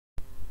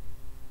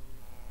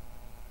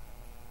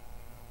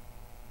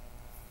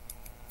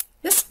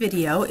This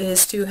video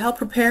is to help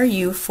prepare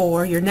you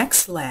for your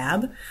next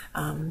lab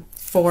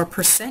for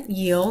percent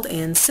yield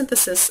and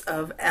synthesis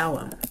of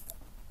alum.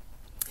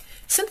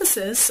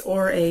 Synthesis,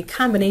 or a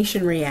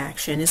combination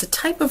reaction, is a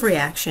type of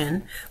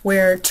reaction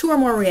where two or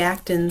more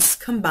reactants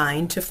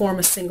combine to form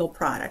a single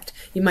product.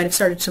 You might have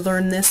started to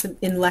learn this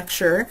in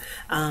lecture.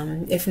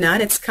 If not,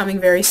 it's coming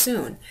very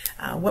soon.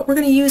 What we're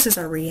going to use as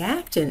our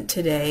reactant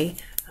today,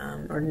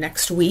 or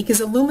next week,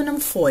 is aluminum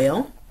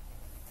foil.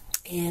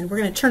 And we're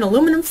going to turn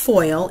aluminum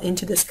foil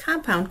into this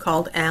compound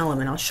called alum,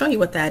 and I'll show you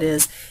what that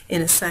is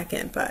in a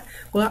second. But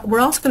we're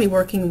also going to be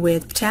working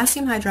with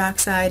potassium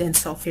hydroxide and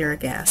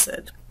sulfuric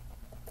acid.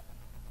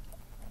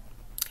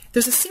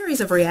 There's a series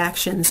of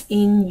reactions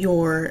in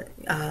your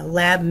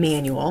lab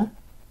manual,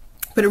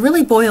 but it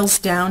really boils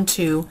down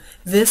to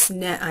this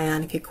net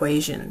ionic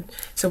equation.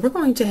 So we're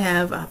going to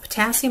have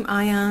potassium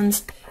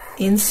ions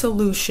in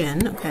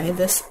solution, okay,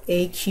 this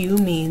AQ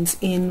means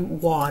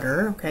in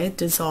water, okay,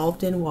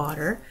 dissolved in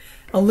water,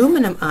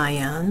 aluminum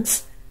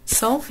ions,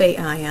 sulfate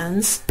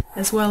ions,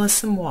 as well as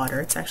some water.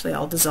 It's actually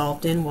all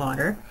dissolved in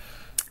water.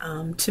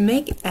 To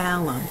make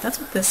alum, that's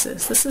what this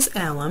is. This is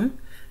alum.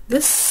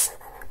 This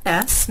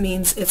S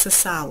means it's a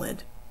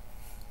solid.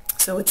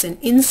 So it's an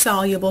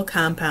insoluble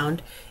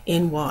compound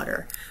in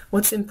water.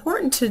 What's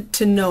important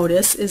to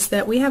notice is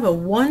that we have a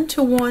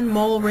 1-to-1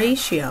 mole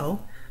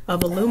ratio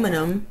of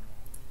aluminum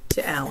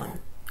to alum.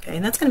 Okay,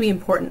 and that's going to be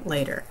important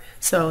later.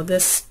 So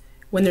this,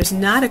 when there's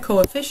not a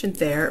coefficient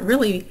there, it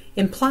really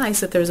implies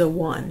that there's a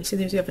 1. You see,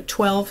 you have a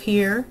 12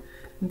 here,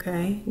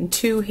 okay, and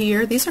 2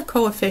 here. These are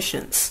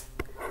coefficients.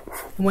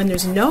 And when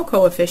there's no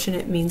coefficient,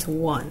 it means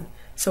 1.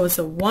 So it's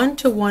a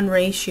 1-to-1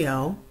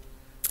 ratio.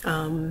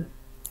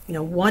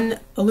 One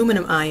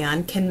aluminum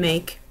ion can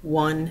make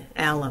one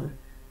alum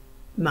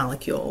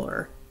molecule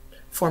or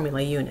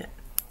formula unit.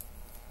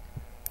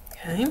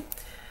 Okay.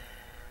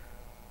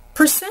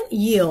 Percent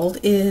yield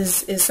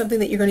is something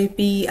that you're going to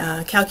be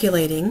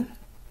calculating.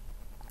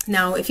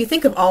 Now, if you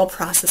think of all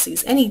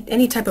processes,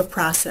 any type of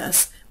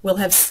process will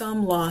have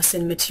some loss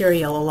in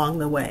material along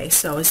the way.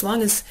 So as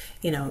long as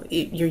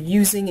you're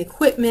using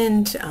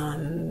equipment,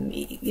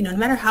 no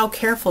matter how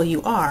careful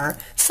you are,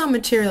 some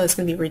material is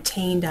going to be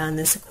retained on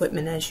this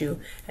equipment as you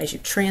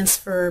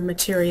transfer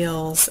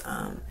materials.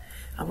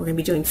 We're going to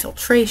be doing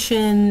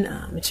filtration.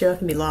 Material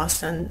can be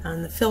lost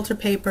on the filter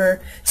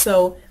paper.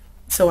 So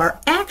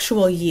our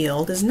actual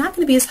yield is not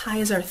going to be as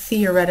high as our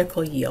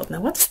theoretical yield.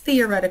 Now, what's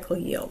theoretical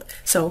yield?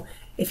 So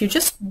if you're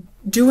just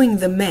doing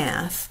the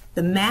math,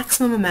 the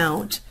maximum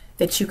amount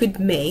that you could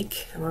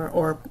make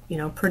or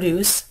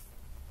produce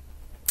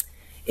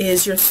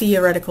is your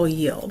theoretical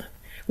yield.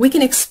 We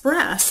can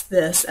express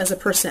this as a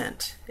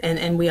percent,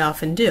 and we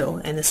often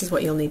do, and this is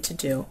what you'll need to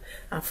do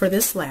for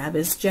this lab,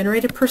 is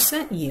generate a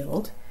percent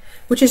yield,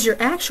 which is your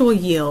actual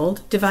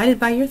yield divided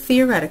by your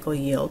theoretical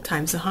yield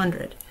times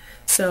 100.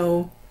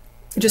 So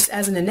just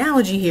as an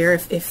analogy here,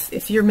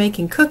 if you're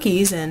making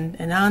cookies and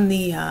on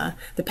the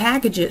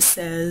package it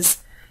says,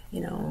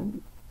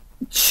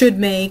 should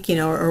make,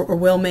 or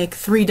will make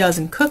 3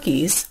 dozen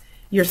cookies,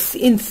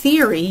 in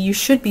theory you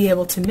should be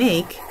able to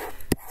make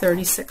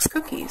 36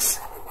 cookies.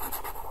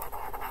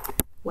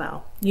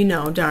 Well, you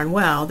know darn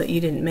well that you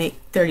didn't make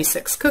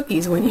 36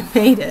 cookies when you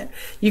made it.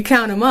 You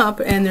count them up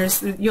and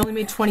you only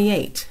made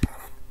 28.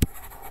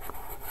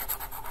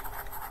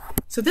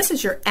 So this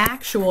is your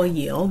actual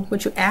yield,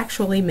 what you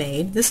actually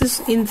made. This is,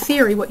 in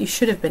theory, what you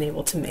should have been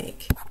able to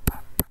make,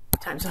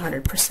 times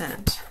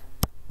 100%.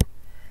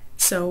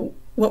 So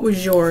what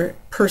was your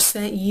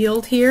percent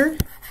yield here?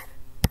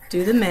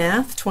 Do the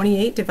math.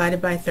 28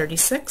 divided by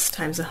 36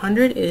 times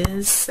 100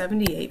 is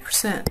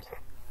 78%.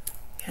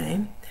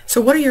 Okay. So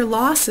what are your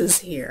losses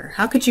here?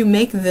 How could you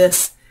make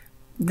this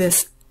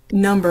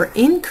number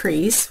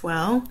increase?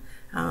 Well,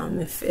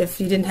 if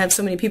you didn't have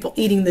so many people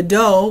eating the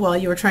dough while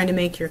you were trying to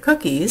make your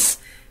cookies,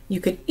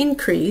 you could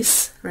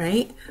increase,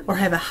 right, or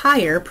have a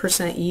higher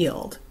percent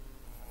yield.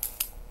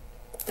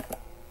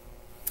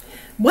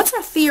 What's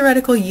our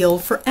theoretical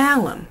yield for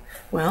alum?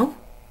 Well,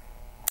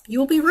 you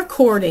will be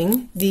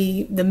recording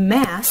the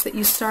mass that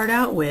you start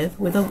out with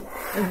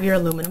your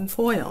aluminum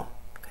foil.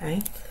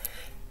 Okay.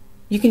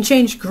 You can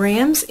change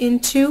grams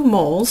into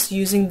moles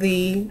using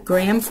the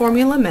gram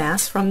formula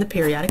mass from the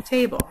periodic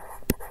table.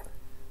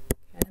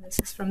 Okay, this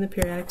is from the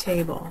periodic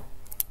table.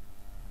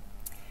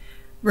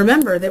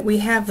 Remember that we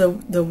have the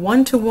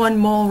 1-to-1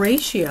 mole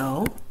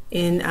ratio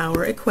in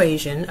our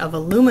equation of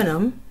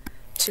aluminum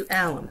to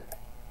alum.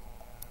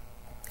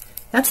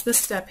 That's this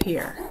step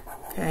here.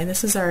 Okay,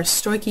 this is our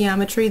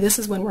stoichiometry. This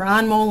is when we're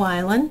on Mole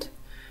Island,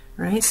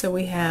 right? So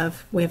we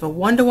have a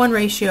 1-to-1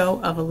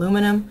 ratio of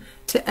aluminum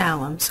to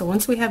alum. So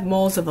once we have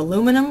moles of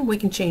aluminum, we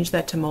can change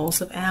that to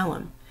moles of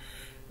alum.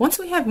 Once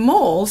we have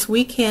moles,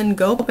 we can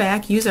go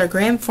back, use our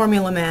gram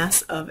formula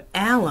mass of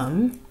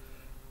alum.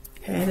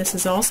 Okay, this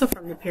is also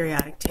from the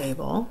periodic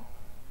table.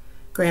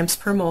 Grams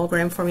per mole,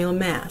 gram formula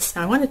mass.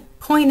 Now I want to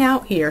point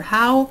out here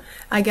how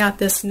I got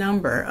this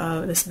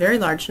number, this very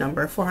large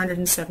number,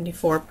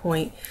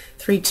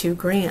 474.32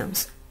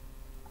 grams.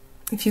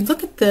 if you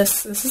look at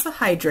this, this is a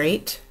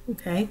hydrate,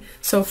 okay?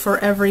 So for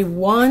every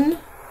one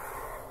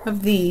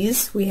of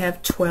these, we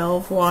have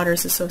 12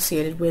 waters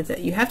associated with it.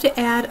 You have to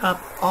add up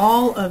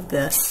all of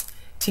this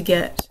to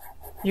get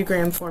your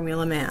gram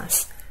formula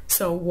mass.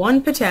 So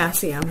 1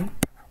 potassium,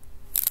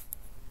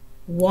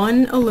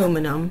 1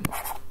 aluminum.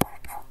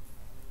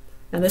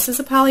 Now this is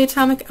a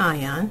polyatomic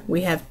ion.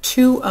 We have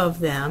 2 of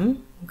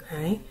them,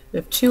 okay? We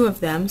have 2 of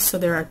them, so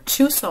there are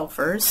 2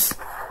 sulfurs.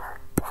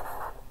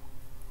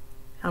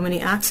 How many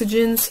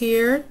oxygens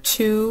here?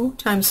 2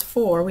 times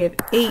 4, we have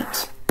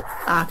 8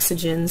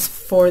 oxygens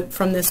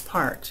from this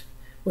part.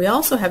 We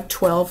also have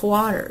 12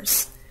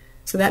 waters.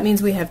 So that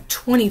means we have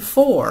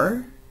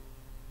 24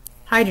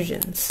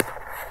 hydrogens.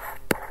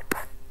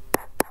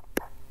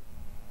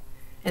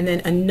 And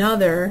then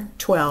another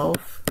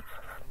 12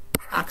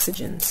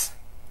 oxygens.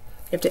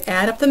 You have to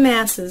add up the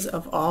masses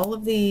of all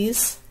of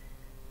these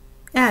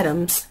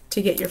atoms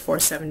to get your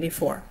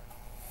 474.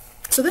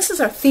 So this is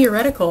our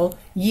theoretical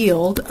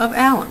yield of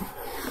alum.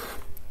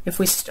 If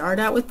we start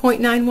out with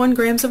 0.91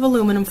 grams of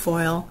aluminum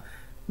foil,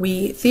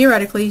 we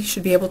theoretically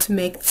should be able to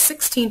make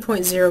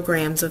 16.0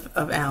 grams of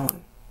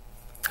alum.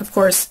 Of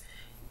course,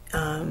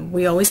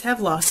 we always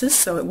have losses,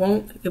 so it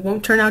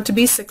won't turn out to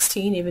be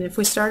 16 even if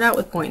we start out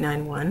with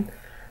 0.91.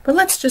 But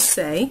let's just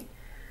say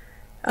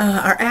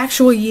our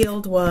actual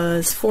yield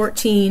was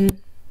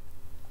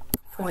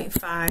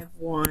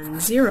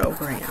 14.510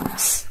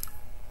 grams.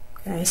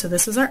 Okay, so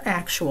this is our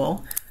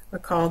actual.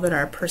 Recall that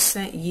our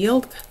percent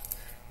yield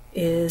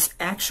is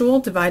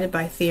actual divided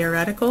by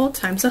theoretical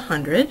times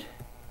 100.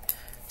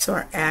 So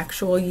our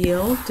actual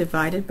yield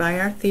divided by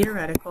our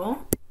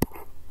theoretical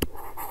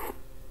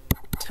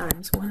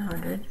times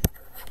 100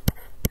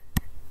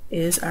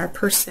 is our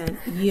percent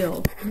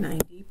yield,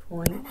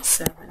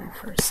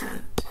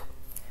 90.7%.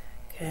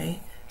 Okay,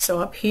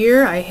 so up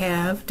here I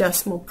have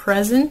decimal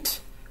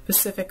present,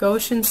 Pacific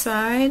Ocean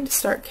side.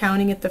 Start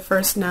counting at the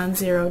first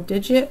non-zero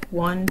digit.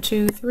 1,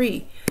 2,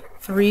 3.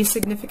 3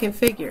 significant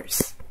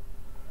figures.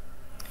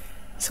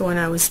 So when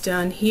I was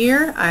done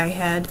here, I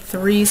had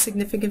 3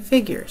 significant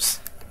figures.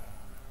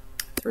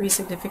 3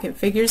 significant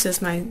figures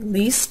is my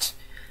least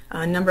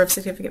number of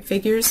significant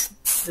figures.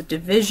 This is a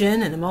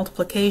division and a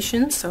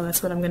multiplication, so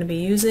that's what I'm going to be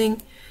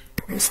using.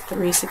 There's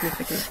 3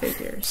 significant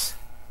figures.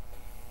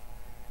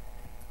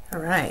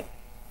 Alright,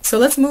 so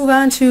let's move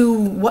on to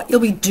what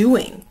you'll be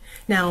doing.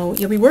 Now,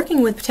 you'll be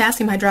working with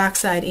potassium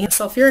hydroxide and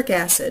sulfuric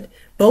acid.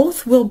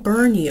 Both will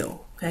burn you.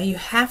 Okay? You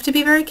have to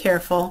be very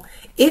careful.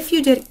 If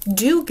you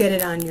do get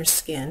it on your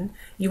skin,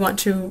 you want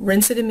to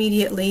rinse it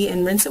immediately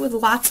and rinse it with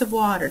lots of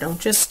water. Don't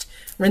just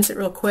rinse it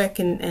real quick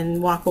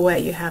and walk away.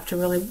 You have to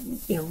really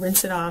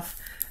rinse it off,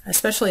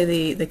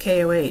 especially the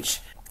KOH.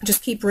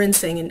 Just keep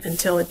rinsing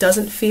until it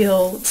doesn't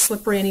feel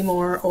slippery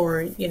anymore,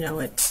 or you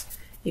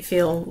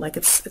feel like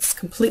it's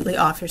completely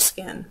off your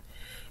skin.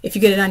 If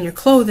you get it on your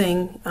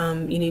clothing,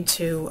 you need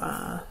to,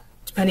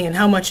 depending on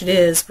how much it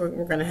is, we're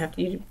going to have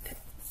to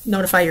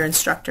notify your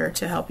instructor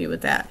to help you with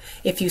that.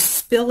 If you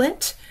spill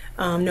it,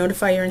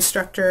 notify your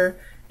instructor,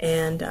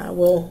 and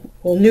we'll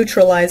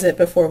neutralize it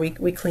before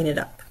we clean it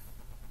up.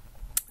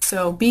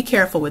 So be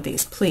careful with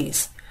these,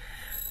 please.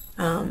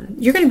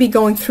 You're going to be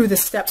going through the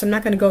steps. I'm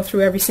not going to go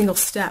through every single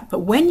step, but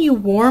when you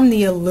warm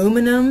the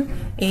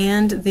aluminum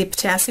and the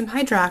potassium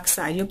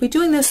hydroxide, you'll be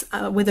doing this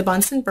with a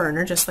Bunsen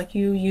burner, just like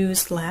you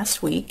used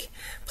last week.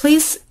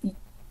 Please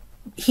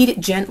heat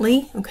it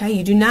gently, okay?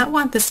 You do not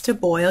want this to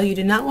boil. You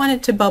do not want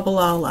it to bubble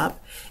all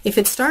up. If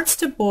it starts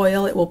to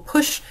boil, it will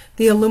push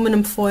the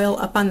aluminum foil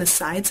up on the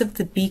sides of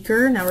the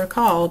beaker. Now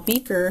recall,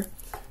 the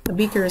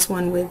beaker is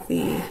one with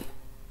the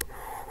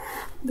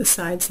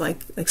sides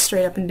like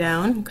straight up and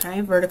down,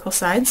 okay, vertical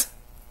sides.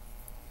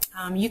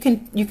 You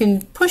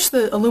can push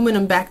the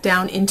aluminum back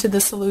down into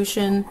the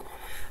solution.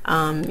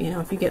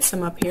 If you get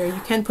some up here,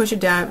 you can push it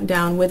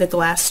down with a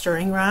glass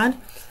stirring rod,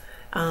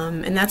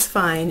 and that's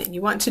fine.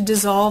 You want to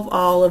dissolve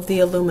all of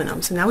the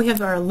aluminum. So now we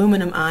have our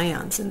aluminum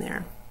ions in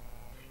there.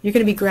 You're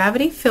going to be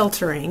gravity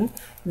filtering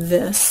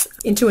this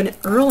into an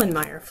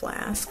Erlenmeyer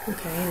flask.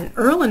 Okay, and an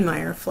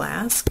Erlenmeyer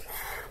flask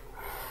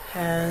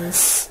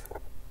has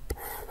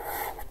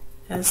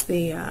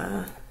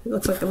the it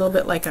looks like a little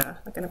bit like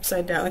an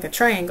upside down, like a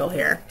triangle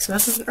here. So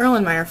this is an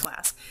Erlenmeyer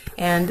flask,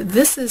 and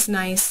this is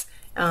nice.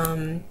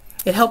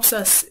 It helps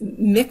us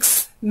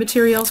mix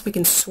materials. We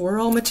can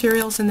swirl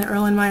materials in the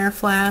Erlenmeyer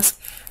flask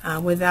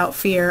without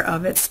fear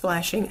of it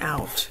splashing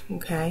out.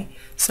 Okay,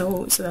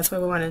 so that's why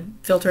we want to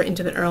filter it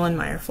into the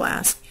Erlenmeyer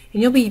flask.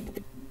 And you'll be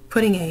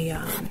putting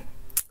a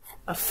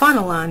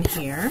funnel on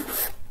here,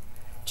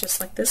 just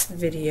like this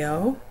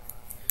video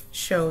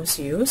shows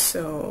you.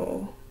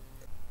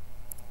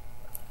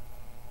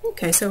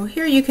 Okay, so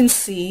here you can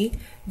see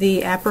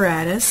the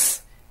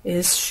apparatus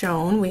is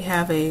shown. We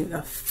have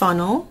a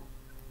funnel,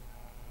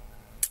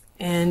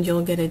 and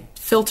you'll get a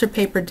filter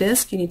paper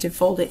disc. You need to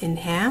fold it in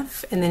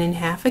half and then in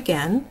half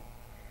again,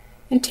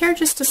 and tear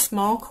just a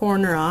small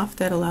corner off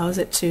that allows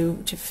it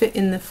to fit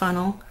in the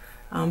funnel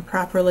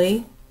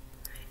properly.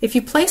 If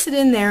you place it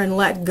in there and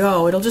let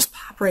go, it'll just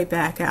pop right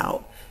back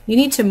out. You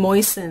need to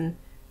moisten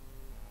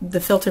the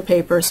filter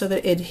paper so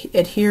that it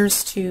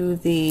adheres to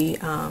the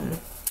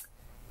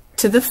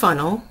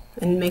funnel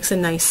and makes a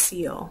nice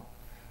seal.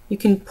 You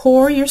can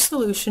pour your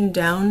solution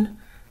down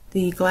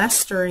the glass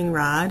stirring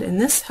rod, and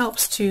this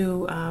helps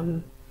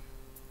to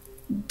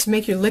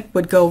make your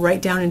liquid go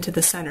right down into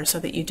the center so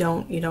that you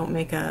don't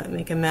make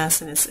a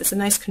mess, and it's a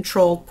nice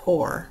controlled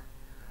pour.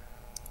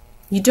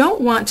 You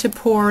don't want to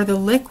pour the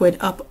liquid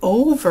up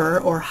over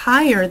or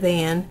higher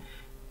than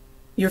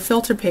your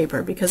filter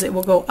paper, because it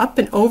will go up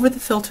and over the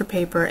filter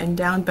paper and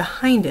down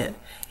behind it,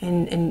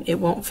 and it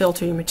won't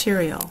filter your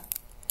material.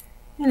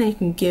 And then you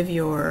can give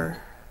your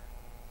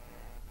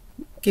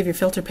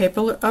filter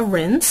paper a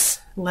rinse,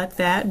 let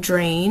that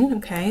drain.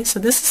 Okay, so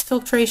this is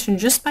filtration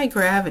just by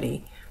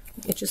gravity.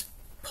 It just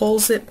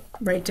pulls it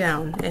right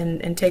down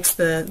and takes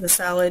the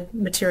solid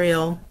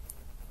material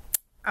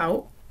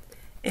out,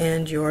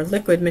 and your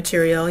liquid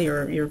material,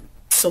 your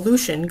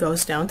solution,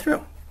 goes down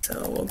through.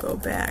 So we'll go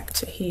back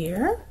to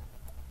here.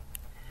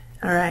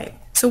 Alright,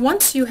 so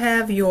once you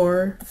have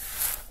your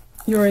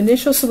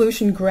initial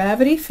solution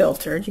gravity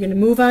filtered, you're going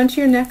to move on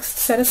to your next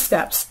set of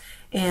steps,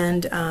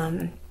 and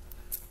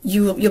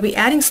you'll be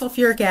adding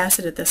sulfuric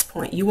acid at this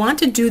point. You want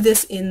to do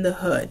this in the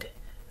hood.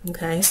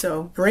 Okay,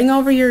 so bring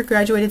over your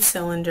graduated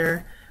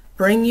cylinder,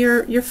 bring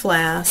your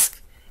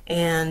flask,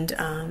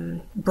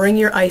 and bring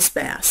your ice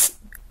bath.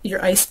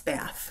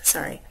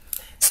 Sorry.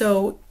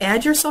 So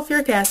add your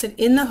sulfuric acid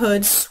in the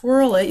hood,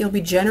 swirl it. You'll be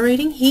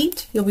generating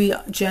heat. You'll be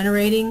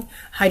generating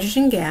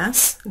hydrogen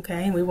gas.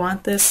 Okay, and we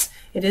want this.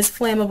 It is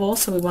flammable,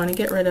 so we want to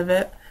get rid of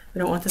it. We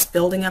don't want this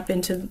building up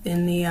in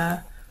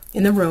the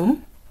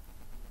room.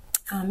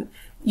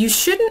 You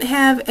shouldn't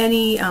have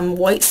any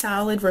white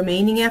solid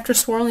remaining after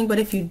swirling, but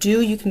if you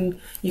do, you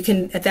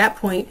can at that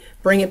point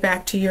bring it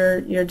back to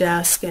your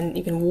desk, and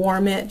you can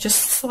warm it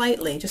just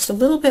slightly, just a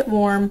little bit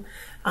warm,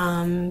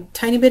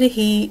 tiny bit of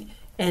heat,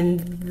 and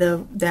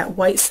that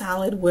white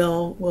solid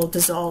will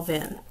dissolve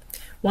in.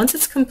 Once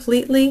it's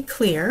completely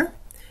clear,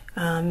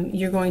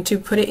 you're going to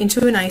put it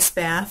into an ice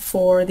bath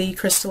for the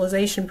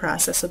crystallization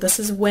process. So this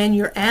is when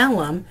your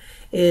alum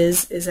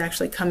is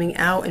actually coming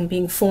out and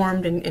being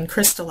formed and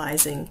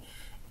crystallizing.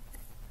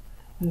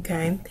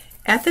 Okay.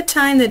 At the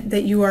time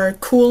that you are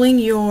cooling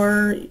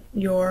your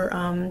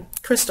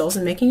crystals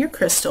and making your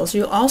crystals,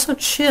 you'll also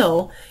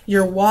chill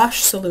your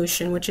wash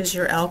solution, which is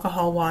your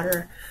alcohol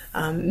water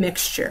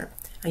mixture.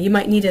 You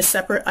might need a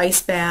separate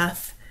ice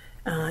bath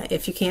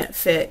if you can't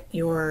fit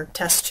your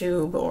test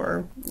tube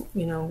or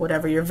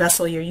whatever your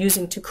vessel you're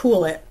using to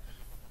cool it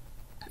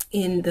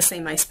in the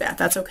same ice bath.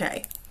 That's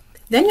okay.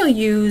 Then you'll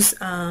use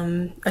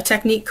a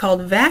technique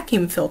called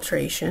vacuum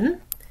filtration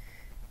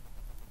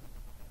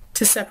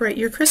to separate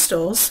your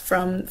crystals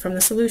from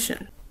the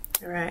solution.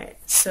 All right,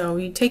 so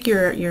you take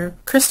your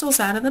crystals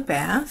out of the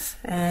bath,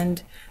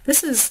 and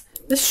this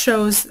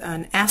shows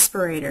an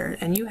aspirator,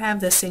 and you have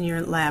this in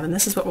your lab, and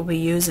this is what we'll be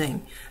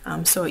using.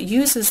 So it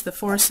uses the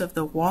force of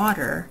the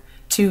water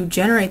to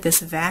generate this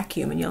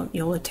vacuum, and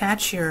you'll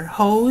attach your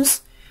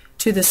hose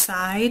to the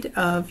side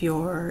of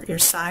your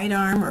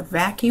sidearm or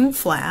vacuum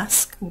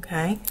flask.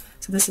 Okay,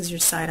 so this is your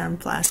sidearm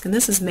flask, and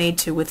this is made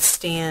to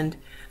withstand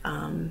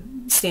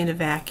stand a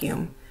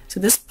vacuum. So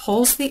this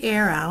pulls the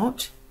air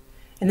out,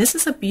 and this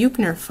is a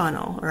Buchner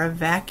funnel, or a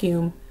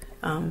vacuum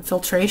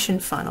filtration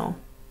funnel.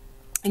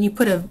 And you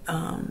put a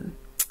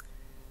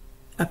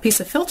piece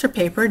of filter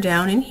paper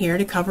down in here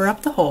to cover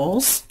up the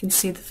holes. You can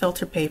see the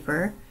filter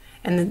paper.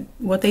 And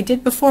what they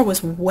did before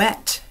was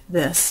wet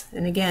this.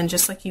 And again,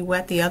 just like you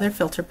wet the other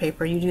filter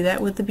paper, you do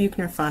that with the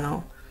Buchner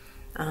funnel.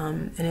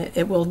 And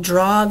it will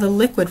draw the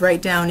liquid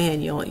right down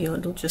in.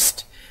 It'll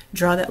just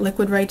draw that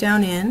liquid right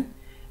down in.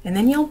 And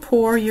then you'll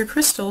pour your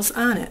crystals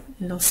on it.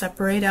 It'll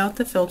separate out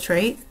the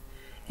filtrate,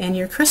 and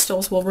your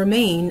crystals will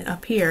remain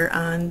up here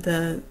on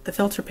the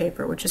filter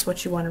paper, which is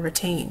what you want to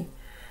retain.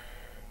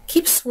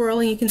 Keep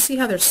swirling. You can see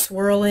how they're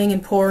swirling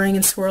and pouring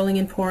and swirling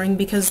and pouring,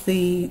 because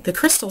the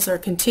crystals are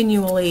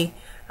continually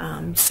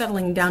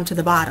settling down to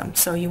the bottom.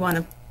 So you want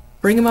to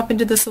bring them up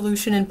into the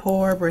solution and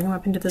pour, bring them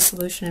up into the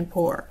solution and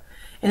pour.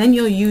 And then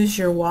you'll use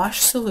your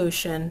wash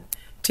solution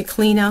to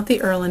clean out the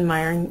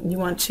Erlenmeyer, and you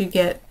want to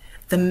get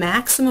the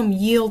maximum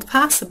yield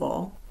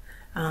possible,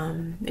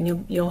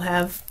 and you'll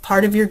have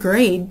part of your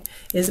grade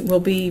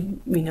will be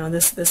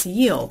this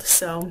yield.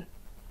 So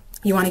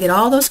you want to get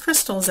all those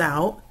crystals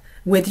out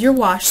with your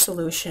wash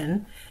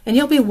solution, and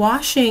you'll be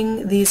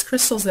washing these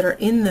crystals that are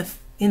in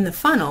the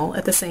funnel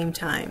at the same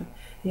time.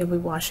 You'll be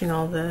washing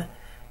all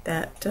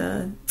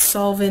that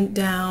solvent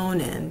down,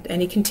 and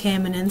any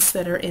contaminants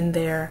that are in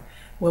there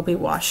will be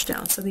washed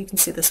down. So you can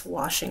see this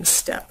washing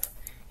step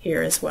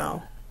here as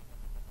well.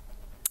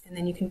 And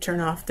then you can turn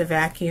off the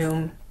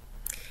vacuum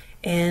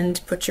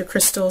and put your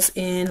crystals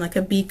in like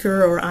a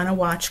beaker or on a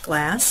watch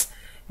glass.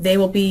 They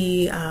will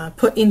be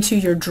put into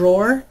your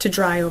drawer to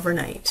dry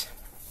overnight.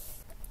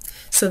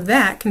 So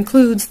that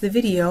concludes the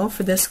video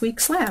for this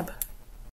week's lab.